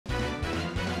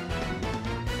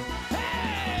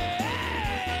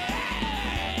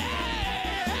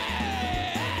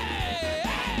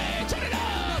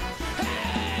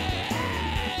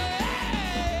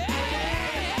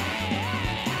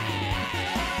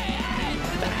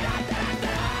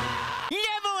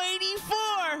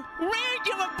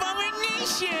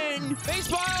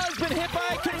Baseball has been hit by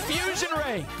a confusion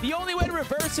ray. The only way to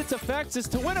reverse its effects is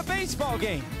to win a baseball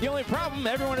game. The only problem,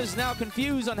 everyone is now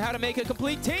confused on how to make a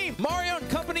complete team. Mario and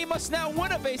company must now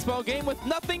win a baseball game with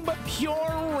nothing but pure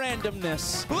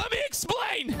randomness. Let me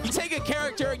explain. You take a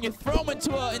character and you throw them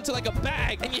into like a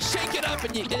bag, and you shake it up,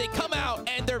 and they come out,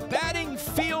 and they're batting,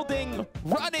 fielding,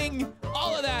 running,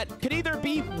 all of that could either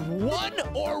be 1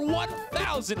 or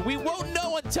 1,000. We won't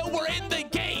know until we're in the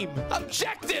game.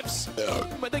 Objectives.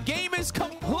 But the game is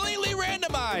completely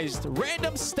randomized.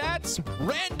 Random stats,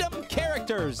 random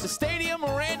characters. The stadium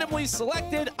randomly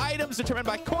selected. Items determined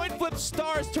by coin flip.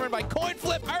 Stars determined by coin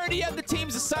flip. I already have the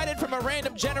teams decided from a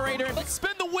random generator. Let's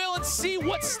spin the wheel and see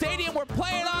what stadium we're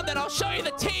playing on. Then I'll show you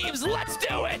the teams. Let's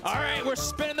do it. All right, we're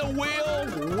spinning the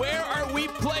wheel. Where are we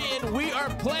playing? We are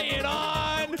playing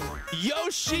on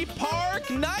Yoshi Park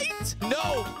Night?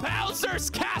 No, Bowser's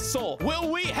Castle.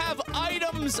 Will we have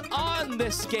items on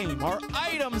this game? Are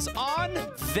items on?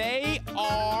 They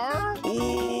are.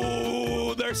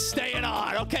 Ooh, they're staying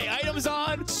on. Okay, items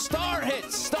on. Star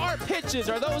hits, star pitches.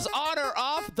 Are those on or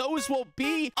off? Those will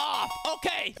be off.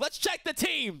 Okay, let's check the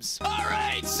teams. All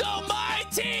right, so my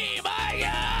team,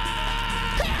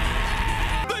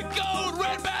 the gold,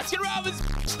 red Baskin-Robbins,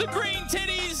 the green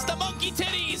titties, the monkey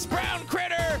titties, brown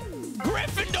critter,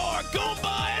 Gryffindor,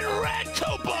 Goomba, and red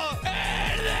Koopa.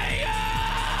 And they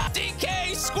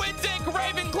DK, Squid Dick,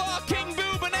 Ravenclaw, King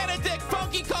Boo, Banana Dick,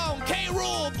 Funky Kong,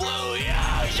 K-Rool, Blue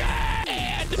Yoshi,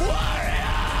 and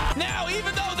Wario. Now,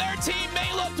 even though their team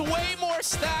may look way more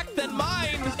stacked than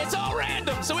mine, it's all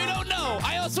random, so we don't know.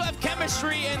 I also have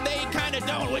chemistry, and they kind of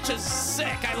don't, which is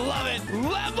sick. I love it.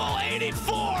 Level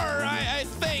 84, I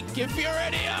think. If you're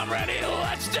ready, I'm ready.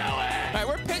 Let's do it. All right,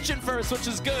 we're pitching first, which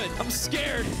is good. I'm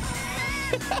scared.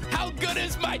 How good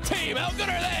is my team? How good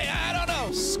are they? I don't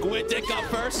know. Squid Dick up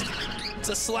first. It's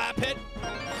a slap hit.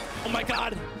 Oh, my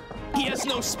God. He has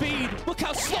no speed. Look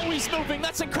how slow he's moving.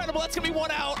 That's incredible. That's going to be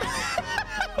 1 out.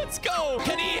 Let's go.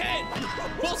 Can he hit?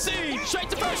 We'll see. Straight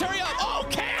to first. Hurry up. Oh,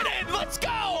 cannon. Let's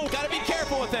go. Got to be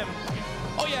careful with him.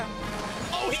 Oh, yeah.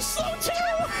 Oh, he's slow, too.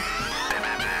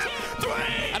 3.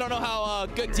 I don't know how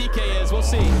good DK is. We'll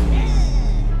see.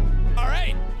 All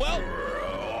right. Well,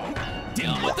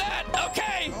 dealing with that.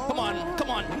 Okay. Come on. Come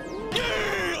on.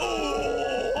 Yeah.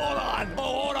 Oh, hold on. Oh,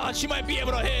 hold on. She might be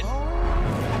able to hit.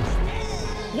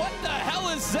 What the hell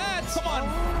is that? Come on.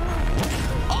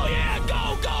 Oh, yeah.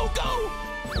 Go, go, go.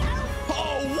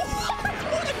 Oh,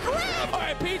 what a grab. All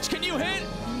right, Peach, can you hit?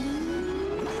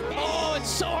 Oh, it's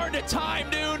so hard to time,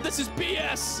 dude. This is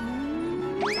BS.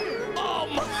 Oh,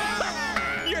 my.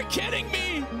 You're kidding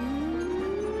me.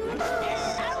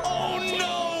 Oh,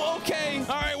 no. Okay.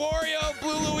 All right, Wario,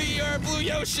 Blue Louie, or Blue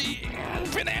Yoshi,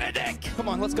 Banana Dick. Come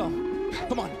on, let's go.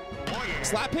 Come on.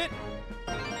 Slap hit.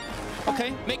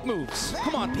 Okay, make moves.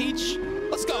 Come on, Peach.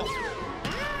 Let's go.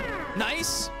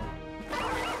 Nice.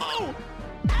 Oh!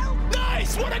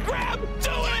 Nice! What a grab!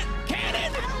 Do it!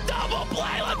 Cannon! Double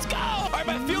play! Let's go! All right,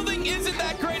 my fielding isn't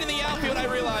that great in the outfield, I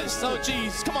realized. Oh,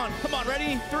 geez. Come on. Come on.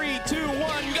 Ready? 3, 2, 1,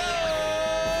 go!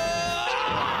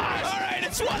 All right,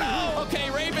 it's 1-0. Okay,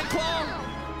 Ravenclaw.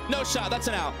 No shot. That's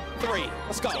an out. 3.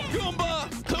 Let's go. Goomba,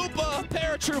 Koopa,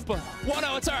 Paratroopa.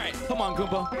 1-0. It's all right. Come on,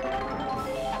 Goomba.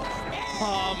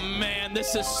 Oh, man,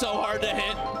 this is so hard to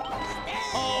hit.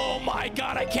 Oh, my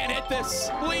God, I can't hit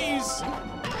this. Please.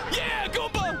 Yeah,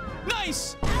 Goomba.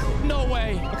 Nice. No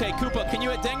way. Okay, Koopa, can you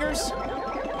hit dingers?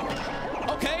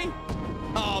 Okay.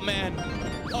 Oh, man.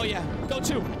 Oh, yeah. Go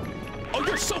 2. Oh,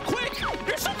 you're so quick.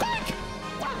 You're so quick.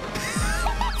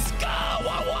 Let's go.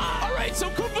 1-1. All right, so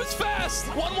Koopa's fast.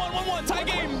 1-1, 1-1. Tie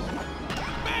game.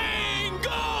 Bang.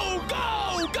 Go,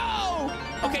 go,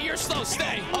 go. Okay, you're slow.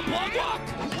 Stay. A plug walk.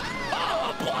 Oh,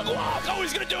 a plug walk. Oh,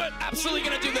 he's going to do it. Absolutely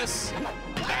going to do this.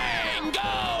 Bang.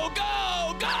 Go,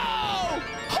 go, go.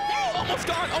 Oh, almost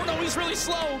gone. Oh, no, he's really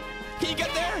slow. Can you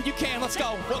get there? You can. Let's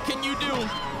go. What can you do?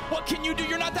 What can you do?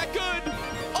 You're not that good.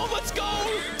 Oh, let's go.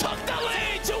 Tuck the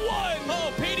lead to 1.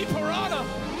 Oh, Petey Piranha.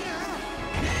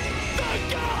 The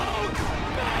goat.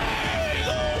 Bang.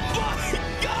 Oh, my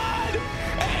God.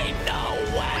 Ain't no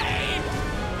way.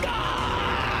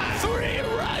 God.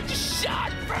 3-run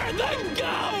shot for the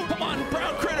goat. Come on,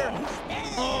 brown critter.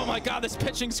 Oh, my God. This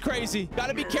pitching's crazy. Got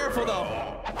to be careful, though.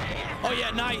 Oh,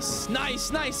 yeah. Nice. Nice.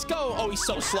 Nice. Go. Oh, he's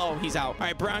so slow. He's out. All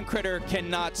right. Brown critter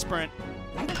cannot sprint.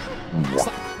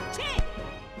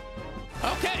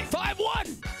 Okay,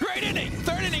 5-1. Great inning.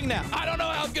 3rd inning now. I don't know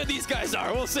how good these guys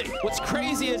are. We'll see. What's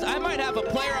crazy is I might have a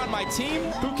player on my team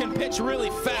who can pitch really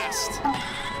fast.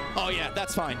 Oh, yeah,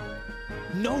 that's fine.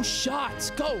 No shots.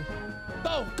 Go.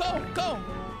 Go, go, go.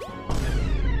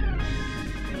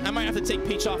 I might have to take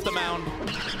Peach off the mound.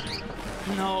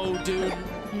 No, dude.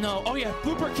 No. Oh, yeah.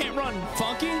 Blooper can't run.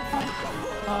 Funky?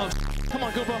 Oh, come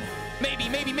on, Goomba. Maybe,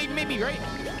 right?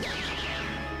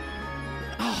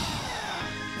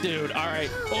 Dude, all right.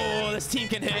 Oh, this team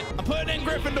can hit. I'm putting in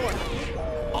Gryffindor.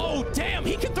 Oh, damn.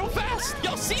 He can throw fast.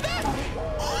 Y'all see that?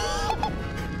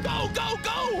 Go, go,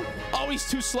 go. Oh, he's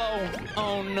too slow.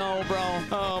 Oh, no, bro.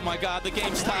 Oh, my God. The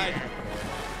game's tied.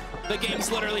 The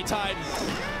game's literally tied.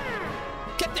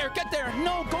 Get there, get there.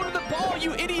 No, go to the ball,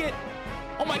 you idiot.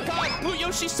 Oh, my God. Blue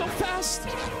Yoshi's so fast.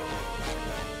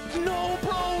 No,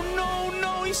 bro. No.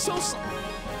 He's so slow.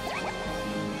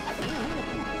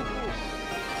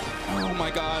 Oh, my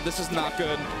God. This is not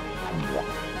good.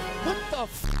 What the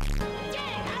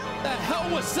the hell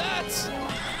was that?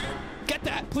 Get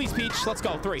that, please, Peach. Let's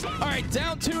go. 3. All right,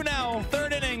 down 2 now.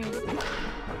 3rd inning.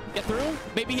 Get through.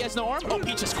 Maybe he has no arm. Oh,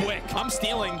 Peach is quick. I'm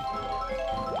stealing.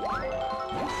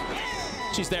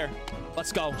 She's there.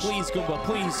 Let's go. Please, Goomba.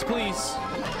 Please, please.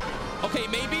 Okay,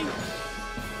 maybe.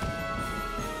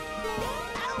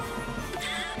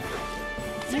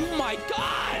 Oh, my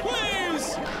God.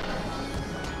 Please.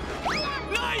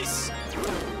 Nice.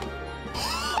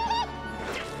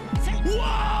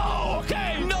 Whoa.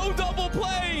 Okay. No double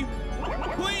play.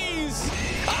 Please.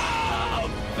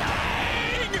 Oh,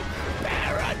 bang.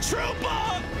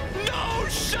 Paratrooper. No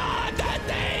shot. That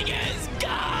thing is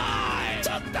gone.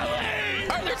 Took the lead.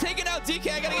 All right, they're taking out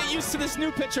DK. I got to get used to this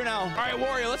new pitcher now. All right,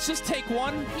 Wario, let's just take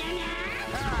one.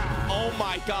 Oh,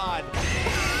 my God.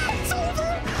 It's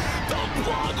over. The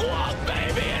plug walk,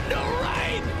 baby, in the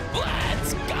right.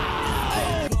 Let's go.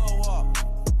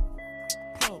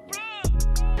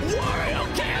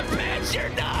 Wario can't pitch. You're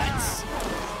nuts.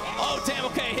 Oh, damn.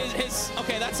 Okay,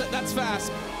 okay, that's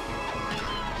fast.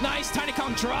 Nice. Tiny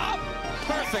Kong drop.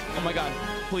 Perfect. Oh, my God.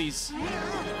 Please.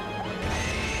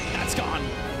 That's gone.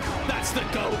 That's the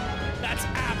GOAT. That's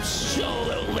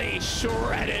absolutely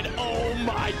shredded. Oh,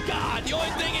 my God. The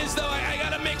only thing is, though, I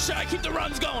got to make sure I keep the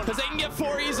runs going because they can get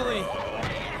 4 easily.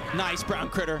 Nice, brown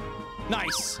critter.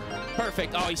 Nice.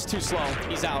 Perfect. Oh, he's too slow.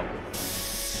 He's out.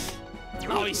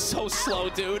 Oh, he's so slow,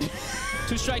 dude.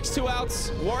 2 strikes, 2 outs.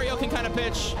 Wario can kind of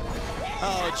pitch.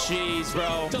 Oh, jeez,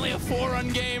 bro. It's only a 4-run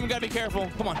game. We got to be careful.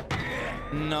 Come on.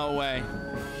 No way.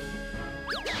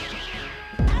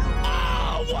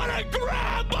 Oh, what a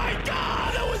grab. My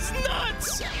God, that was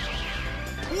nuts.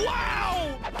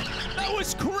 Wow. That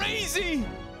was crazy.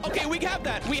 Okay, we have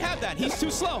that. We have that. He's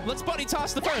too slow. Let's buddy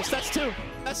toss the first. That's 2.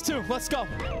 That's 2. Let's go.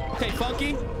 Okay,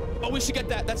 Funky. Oh, we should get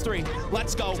that. That's 3.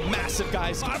 Let's go. Massive,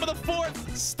 guys. Bottom of the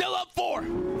 4th. Still up 4.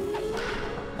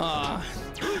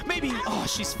 Maybe. Oh,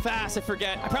 she's fast. I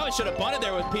forget. I probably should have bunted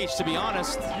there with Peach, to be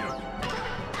honest.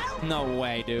 No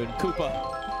way, dude. Koopa.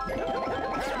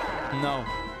 No.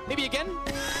 Maybe again?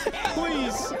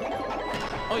 Please.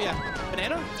 Oh, yeah.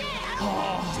 Banana?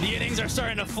 Oh, the innings are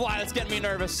starting to fly. That's getting me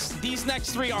nervous. These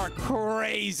next 3 are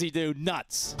crazy, dude.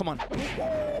 Nuts. Come on.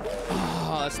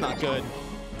 Oh, that's not good.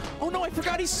 Oh, no, I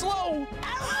forgot he's slow.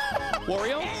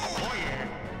 Wario?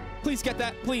 Please get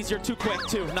that. Please, you're too quick,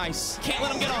 too. Nice. Can't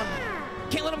let him get on.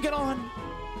 Can't let him get on.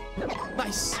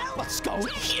 Nice. Let's go.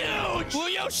 Huge. Blue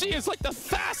Yoshi is like the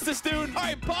fastest, dude. All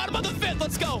right, bottom of the 5th.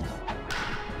 Let's go.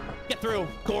 Get through.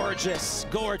 Gorgeous.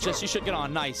 Gorgeous. You should get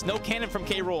on. Nice. No cannon from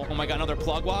K. Rool. Oh, my God. Another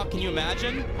plug walk. Can you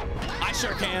imagine? I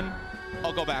sure can.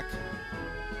 I'll go back.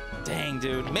 Dang,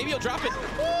 dude. Maybe he'll drop it.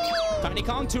 Woo! Tiny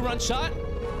Kong, 2-run shot.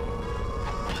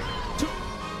 2.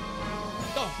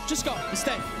 Go. Just go and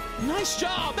stay. Nice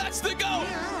job. That's the go.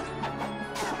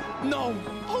 No.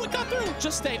 Oh, it got through.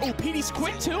 Just stay. Oh, Petey's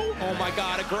quick, too. Oh, my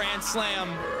God. A grand slam.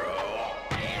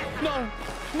 No.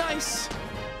 Nice.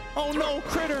 Oh, no.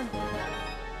 Critter.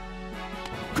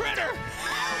 Critter.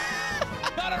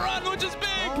 Gotta run, which is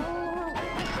big.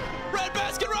 Red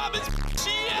Basket Robbins.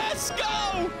 Yes,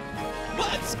 go.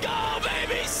 Let's go,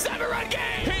 baby. 7-run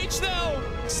game. Peach, though.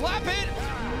 Slap it.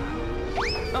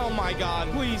 Oh, my God.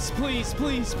 Please, please,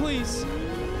 please, please.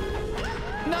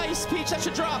 Nice, Peach. That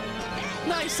should drop.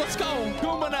 Nice. Let's go.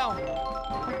 Goomba now.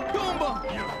 Goomba.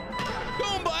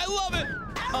 Goomba. I love it.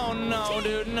 Oh, no,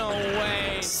 dude. No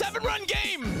way. 7-run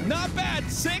game. Not bad.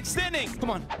 6th inning. Come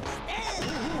on.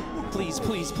 Please,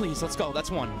 please, please. Let's go. That's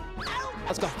 1.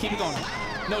 Let's go. Keep it going.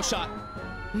 No shot.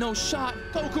 No shot.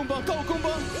 Go, Goomba. Go,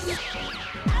 Goomba.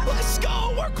 Let's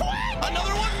go. We're quick.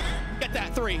 Another one. Get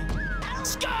that. 3.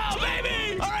 Let's go,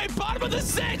 baby. All right, bottom of the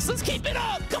 6th. Let's keep it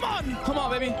up. Come on. Come on,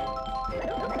 baby.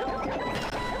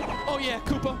 Oh, yeah,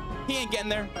 Koopa. He ain't getting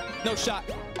there. No shot.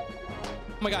 Oh,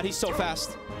 my God. He's so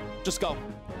fast. Just go.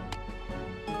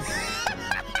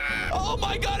 Oh,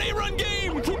 my God. 8-run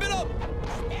game. Keep it up.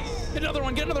 Get another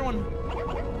one. Get another one.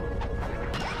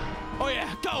 Oh,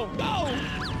 yeah. Go. Go.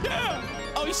 Yeah.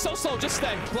 Oh, he's so slow. Just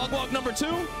stay. Glug Lug number 2.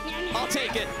 I'll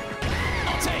take it.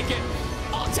 I'll take it.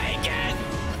 I'll take it.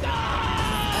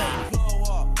 Ah!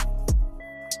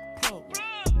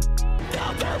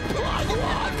 Another Glug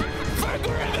Lug for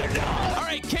Gryffindor. All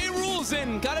right, K. Rule's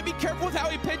in. Gotta be careful with how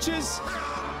he pitches.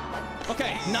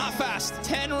 Okay, not fast.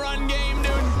 10-run game,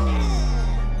 dude.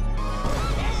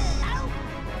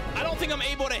 I don't think I'm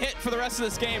able to hit for the rest of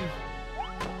this game.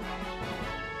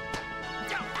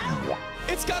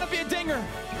 It's gotta be a dinger.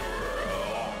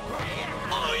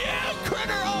 Oh yeah,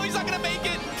 critter. Oh, he's not gonna make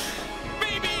it.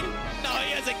 Baby. No,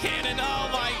 he has a cannon. Oh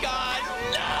my God.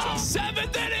 No.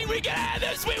 7th inning. We can have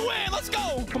this. We win. Let's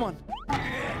go. Come on.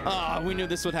 We knew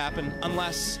this would happen.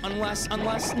 Unless.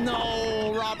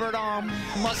 No, Robert.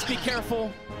 Must be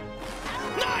careful.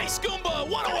 Nice, Goomba.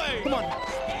 1 away. Come on.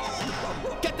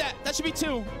 Get that. That should be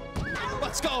 2.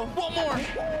 Let's go. 1 more.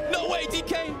 No way,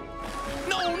 DK.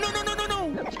 No.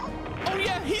 Oh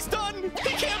yeah, he's done. He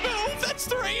can't move. That's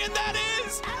 3, and that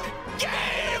is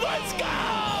game. Let's go.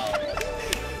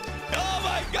 Oh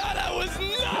my God, that was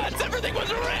nuts. Everything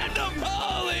was random.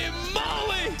 Holy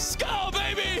moly. Let's go,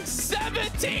 baby.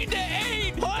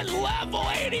 17-8 on level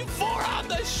 84 on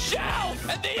the shelf.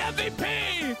 And the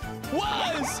MVP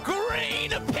was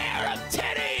green pair of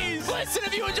titties. Listen,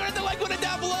 if you enjoyed the like button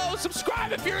down below,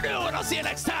 subscribe if you're new, and I'll see you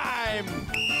next time.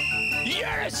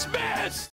 You're dismissed.